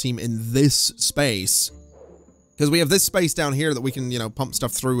development team in this space, because we have this space down here that we can, you know, pump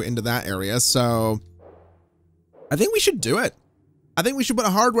stuff through into that area. So I think we should do it. I think we should put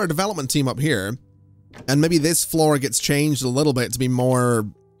a hardware development team up here, and maybe this floor gets changed a little bit to be more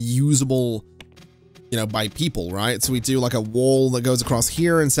usable, you know, by people, right? So we do like a wall that goes across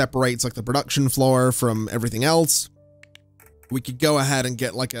here and separates like the production floor from everything else. We could go ahead and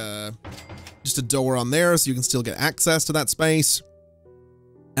get like just a door on there so you can still get access to that space.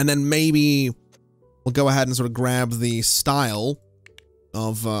 And then maybe we'll go ahead and sort of grab the style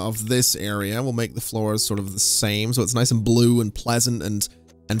of this area. We'll make the floors sort of the same, so it's nice and blue and pleasant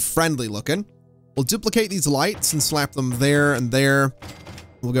and friendly looking. We'll duplicate these lights and slap them there and there.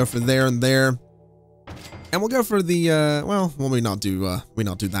 We'll go for there and there. And we'll go for the, well, we not do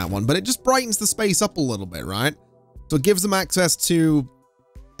that one, but it just brightens the space up a little bit, right? So it gives them access to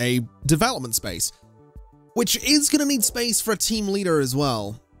a development space, which is going to need space for a team leader as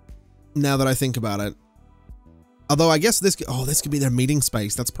well, now that I think about it. Although I guess this could be their meeting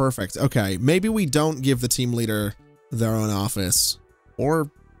space. That's perfect. Okay, maybe we don't give the team leader their own office.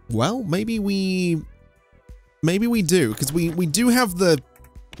 Or, well, maybe we do, because we do have the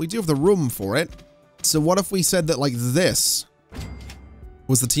room for it. So what if we said that like this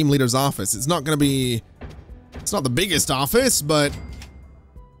was the team leader's office? It's not going to be, it's not the biggest office, but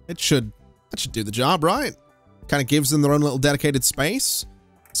that should do the job, right? Kind of gives them their own little dedicated space.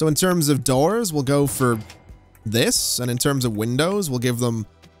 So in terms of doors, we'll go for this, and in terms of windows, we'll give them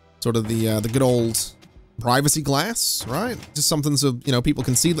sort of the good old privacy glass, right? Just something so, you know, people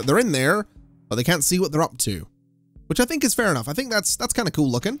can see that they're in there, but they can't see what they're up to, which I think is fair enough. I think that's kind of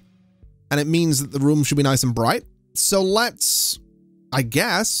cool looking, and it means that the room should be nice and bright. So let's, I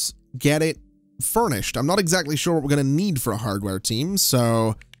guess, get it furnished. I'm not exactly sure what we're going to need for a hardware team,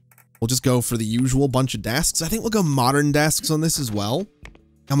 so we'll just go for the usual bunch of desks. I think we'll go modern desks on this as well,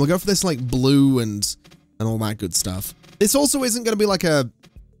 and we'll go for this like blue and all that good stuff. This also isn't going to be like a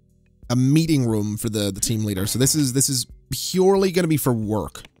meeting room for the team leader, so this is purely going to be for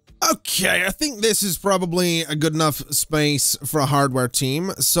work. Okay, I think this is probably a good enough space for a hardware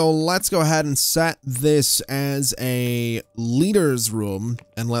team, so let's go ahead and set this as a leader's room,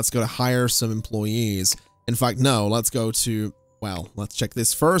 and let's go to hire some employees. In fact, no, let's go to, well, let's check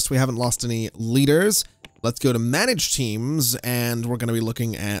this first. We haven't lost any leaders. Let's go to manage teams, and we're going to be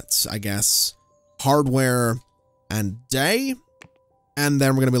looking at, I guess, hardware and day, and then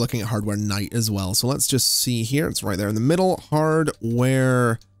we're going to be looking at hardware night as well. So let's just see here. It's right there in the middle.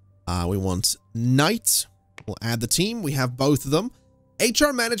 Hardware, we want night. We'll add the team. We have both of them.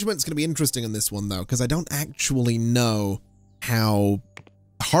 HR management is going to be interesting in this one, though, because I don't actually know how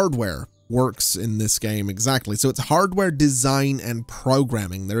hardware works in this game exactly. So it's hardware design and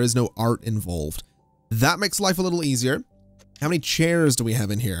programming. There is no art involved. That makes life a little easier. How many chairs do we have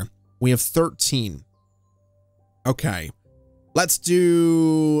in here? We have 13. Okay. Let's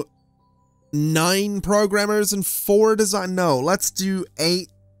do 9 programmers and 4 design. No, let's do 8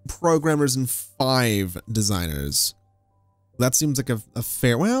 programmers and 5 designers. That seems like a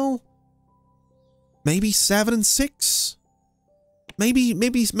fair, well, maybe 7 and 6.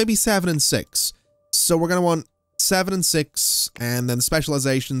 Maybe 7 and 6. So we're gonna want 7 and 6, and then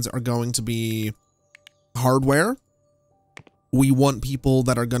specializations are going to be hardware. We want people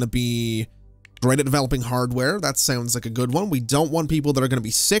that are gonna be great at developing hardware. That sounds like a good one. We don't want people that are gonna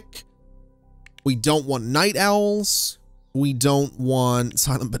be sick. We don't want night owls. We don't want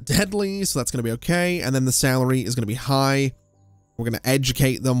silent but deadly, so that's gonna be okay. And then the salary is gonna be high. We're gonna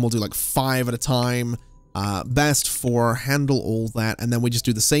educate them. We'll do like 5 at a time. Best for handle all that, and then we just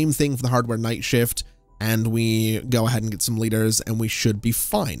do the same thing for the hardware night shift, and we go ahead and get some leaders, and we should be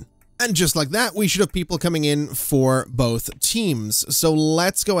fine. And just like that, we should have people coming in for both teams. So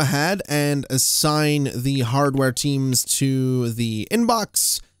let's go ahead and assign the hardware teams to the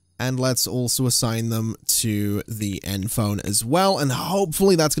inbox, and let's also assign them to the end phone as well, and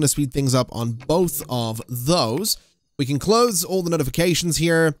hopefully that's going to speed things up on both of those. We can close all the notifications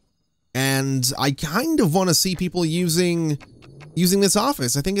here. And I kind of want to see people using this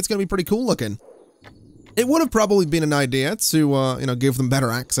office. I think it's going to be pretty cool looking. It would have probably been an idea to, you know, give them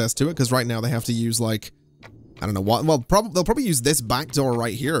better access to it, because right now they have to use, like, I don't know what. Well, they'll probably use this back door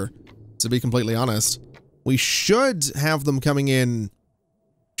right here, to be completely honest. We should have them coming in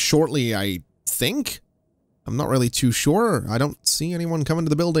shortly, I think. I'm not really too sure. I don't see anyone coming to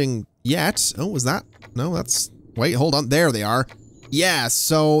the building yet. Oh, is that? No, that's... Wait, hold on. There they are. Yeah,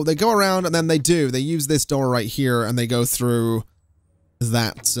 so they go around and then they use this door right here and they go through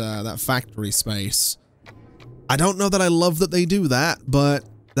that that factory space. I don't know that I love that they do that, but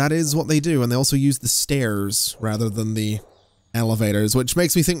that is what they do. And they also use the stairs rather than the elevators, which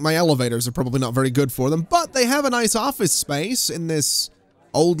makes me think my elevators are probably not very good for them, but they have a nice office space in this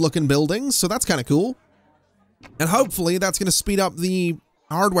old looking building, so that's kind of cool. And hopefully that's going to speed up the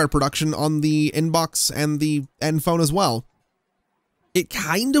hardware production on the inbox and the end phone as well. It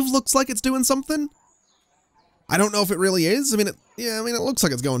kind of looks like it's doing something. I don't know if it really is. I mean, it looks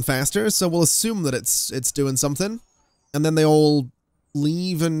like it's going faster, so we'll assume that it's doing something. And then they all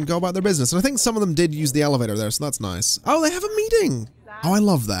leave and go about their business. And I think some of them did use the elevator there, so that's nice. Oh, they have a meeting. Oh, I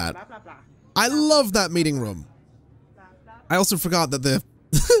love that. I love that meeting room. I also forgot that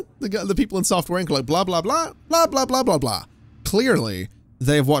the people in Software Inc. are like blah, blah, blah, blah, blah, blah, blah, blah. Clearly,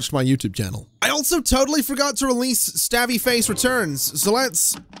 they have watched my YouTube channel. I also totally forgot to release Stabby Face Returns, so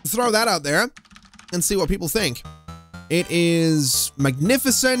let's throw that out there and see what people think. It is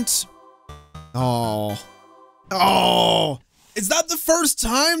magnificent. Oh. Is that the first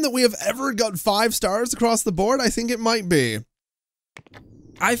time that we have ever got 5 stars across the board? I think it might be.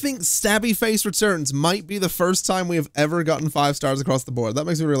 I think Stabby Face Returns might be the first time we have ever gotten 5 stars across the board. That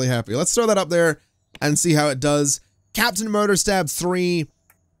makes me really happy. Let's throw that up there and see how it does. Captain Motorstab 3,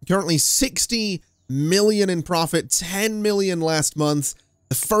 currently 60 million in profit, 10 million last month.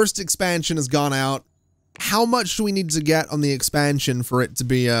 The first expansion has gone out. How much do we need to get on the expansion for it to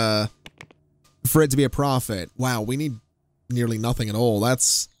be a profit? Wow, we need nearly nothing at all.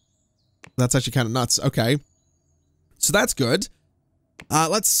 That's actually kind of nuts. Okay. So that's good.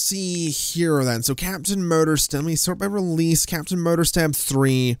 Let's see here then. So Captain Motorstab, let me sort by release. Captain Motorstab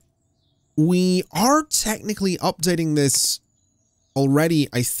 3. We are technically updating this already,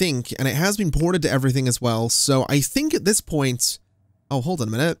 I think, and it has been ported to everything as well. So I think at this point, oh, hold on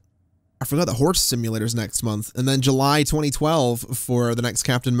a minute. I forgot the Horse Simulator's next month, and then July 2012 for the next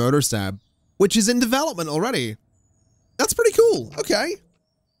Captain Motorstab, which is in development already. That's pretty cool. Okay.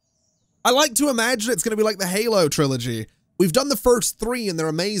 I like to imagine it's going to be like the Halo trilogy. We've done the first 3 and they're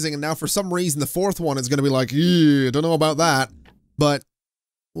amazing, and now for some reason the 4th one is going to be like, yeah, don't know about that, but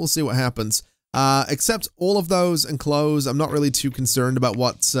we'll see what happens. Accept all of those and close. I'm not really too concerned about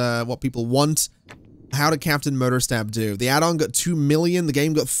what people want. How did Captain Motorstab do? The add-on got 2 million. The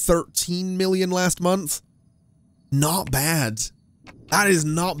game got 13 million last month. Not bad. That is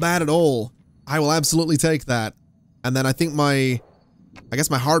not bad at all. I will absolutely take that. And then I think I guess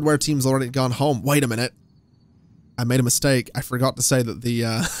my hardware team's already gone home. Wait a minute. I made a mistake. I forgot to say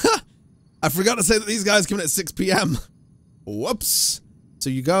that I forgot to say that these guys come in at 6 p.m. Whoops. So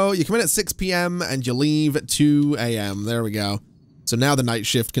you come in at 6 p.m. and you leave at 2 a.m. There we go. So now the night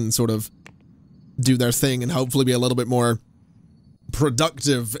shift can sort of do their thing and hopefully be a little bit more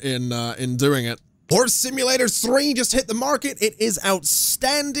productive in doing it. Horse Simulator 3 just hit the market. It is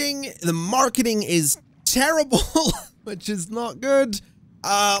outstanding. The marketing is terrible, which is not good.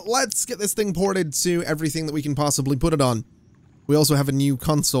 Let's get this thing ported to everything that we can possibly put it on. We also have a new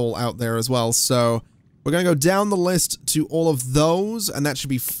console out there as well, so we're going to go down the list to all of those, and that should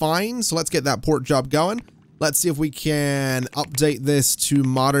be fine. So let's get that port job going. Let's see if we can update this to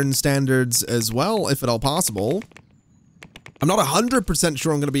modern standards as well, if at all possible. I'm not 100%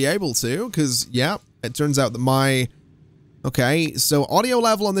 sure I'm going to be able to, because, yeah, it turns out that my... Okay, so audio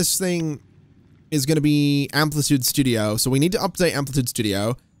level on this thing is going to be Amplitude Studio, so we need to update Amplitude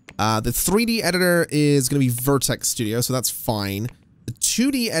Studio. The 3D editor is going to be Vertex Studio, so that's fine. The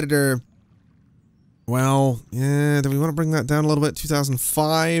 2D editor... Well, yeah, do we want to bring that down a little bit?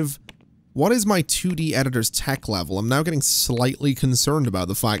 2005. What is my 2D editor's tech level? I'm now getting slightly concerned about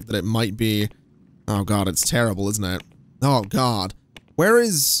the fact that it might be... Oh god, it's terrible, isn't it? Oh god. Where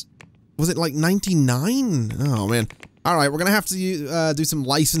is... Was it like 99? Oh man. Alright, we're gonna have to do some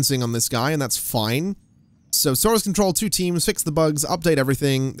licensing on this guy, and that's fine. So, source control, 2 teams, fix the bugs, update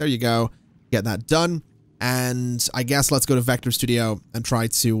everything. There you go. Get that done. And I guess let's go to Vector Studio and try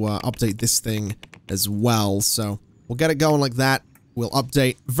to update this thing as well. So, we'll get it going like that. We'll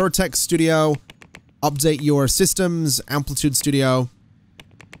update Vertex Studio, update your systems, Amplitude Studio,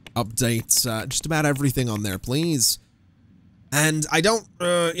 update just about everything on there, please. And I don't,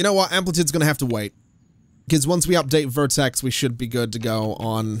 you know what, Amplitude's gonna have to wait. Because once we update Vertex, we should be good to go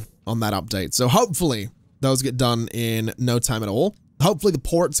on that update. So hopefully, those get done in no time at all. Hopefully the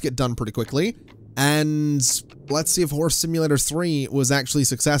ports get done pretty quickly. And let's see if Horse Simulator 3 was actually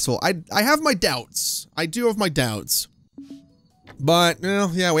successful. I have my doubts. I do have my doubts. But,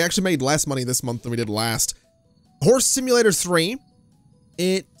 yeah, we actually made less money this month than we did last. Horse Simulator 3,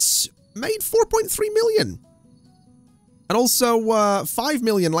 it made 4.3 million. And also, 5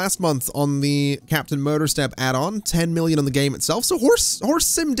 million last month on the Captain Motorstep add-on, 10 million on the game itself. So Horse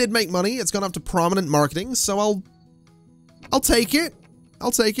Sim did make money. It's gone up to prominent marketing, so I'll take it.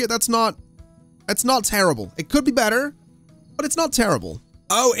 I'll take it. It's not terrible. It could be better, but it's not terrible.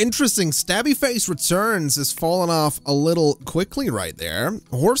 Oh, interesting. Stabby Face Returns has fallen off a little quickly right there.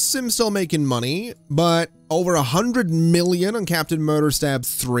 Horse Sim still making money, but over 100 million on Captain Motorstab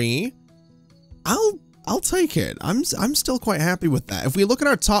 3. I'll take it. I'm still quite happy with that. If we look at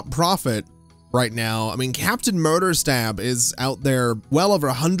our top profit right now, I mean, Captain Motorstab is out there well over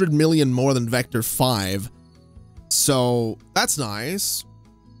 100 million more than Vector 5. So that's nice.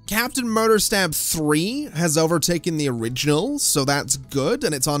 Captain Motorstab 3 has overtaken the original, so that's good,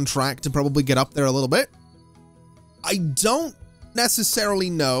 and it's on track to probably get up there a little bit. I don't necessarily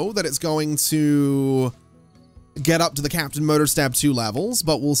know that it's going to get up to the Captain Motorstab 2 levels,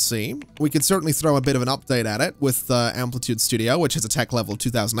 but we'll see. We could certainly throw a bit of an update at it with Amplitude Studio, which has a tech level of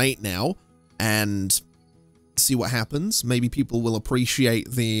 2008 now, and see what happens. Maybe people will appreciate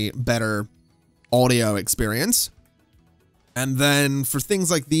the better audio experience. And then for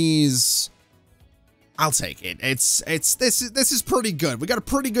things like these, I'll take it. This is pretty good. We got a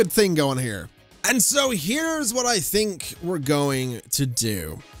pretty good thing going here. And so here's what I think we're going to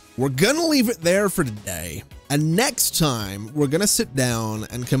do. We're gonna leave it there for today. And next time, we're gonna sit down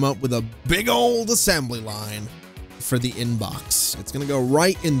and come up with a big old assembly line for the inbox. It's gonna go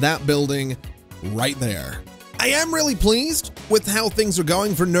right in that building right there. I am really pleased with how things are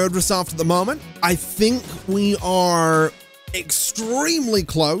going for Nerdrosoft at the moment. I think we are extremely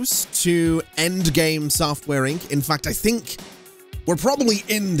close to Endgame Software Inc. In fact, I think we're probably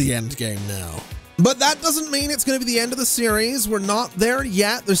in the endgame now. But that doesn't mean it's going to be the end of the series. We're not there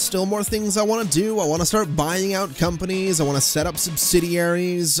yet. There's still more things I want to do. I want to start buying out companies. I want to set up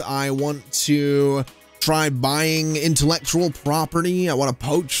subsidiaries. I want to try buying intellectual property. I want to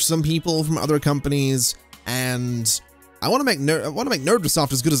poach some people from other companies. And I want to make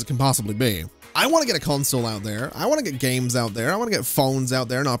Nerdrosoft as good as it can possibly be. I want to get a console out there. I want to get games out there. I want to get phones out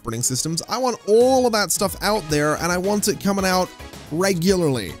there and operating systems. I want all of that stuff out there, and I want it coming out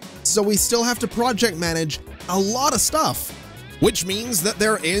regularly. So we still have to project manage a lot of stuff, which means that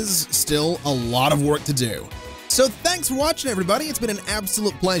there is still a lot of work to do. So thanks for watching, everybody. It's been an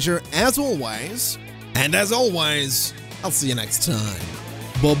absolute pleasure as always. And as always, I'll see you next time.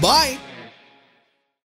 Bye-bye.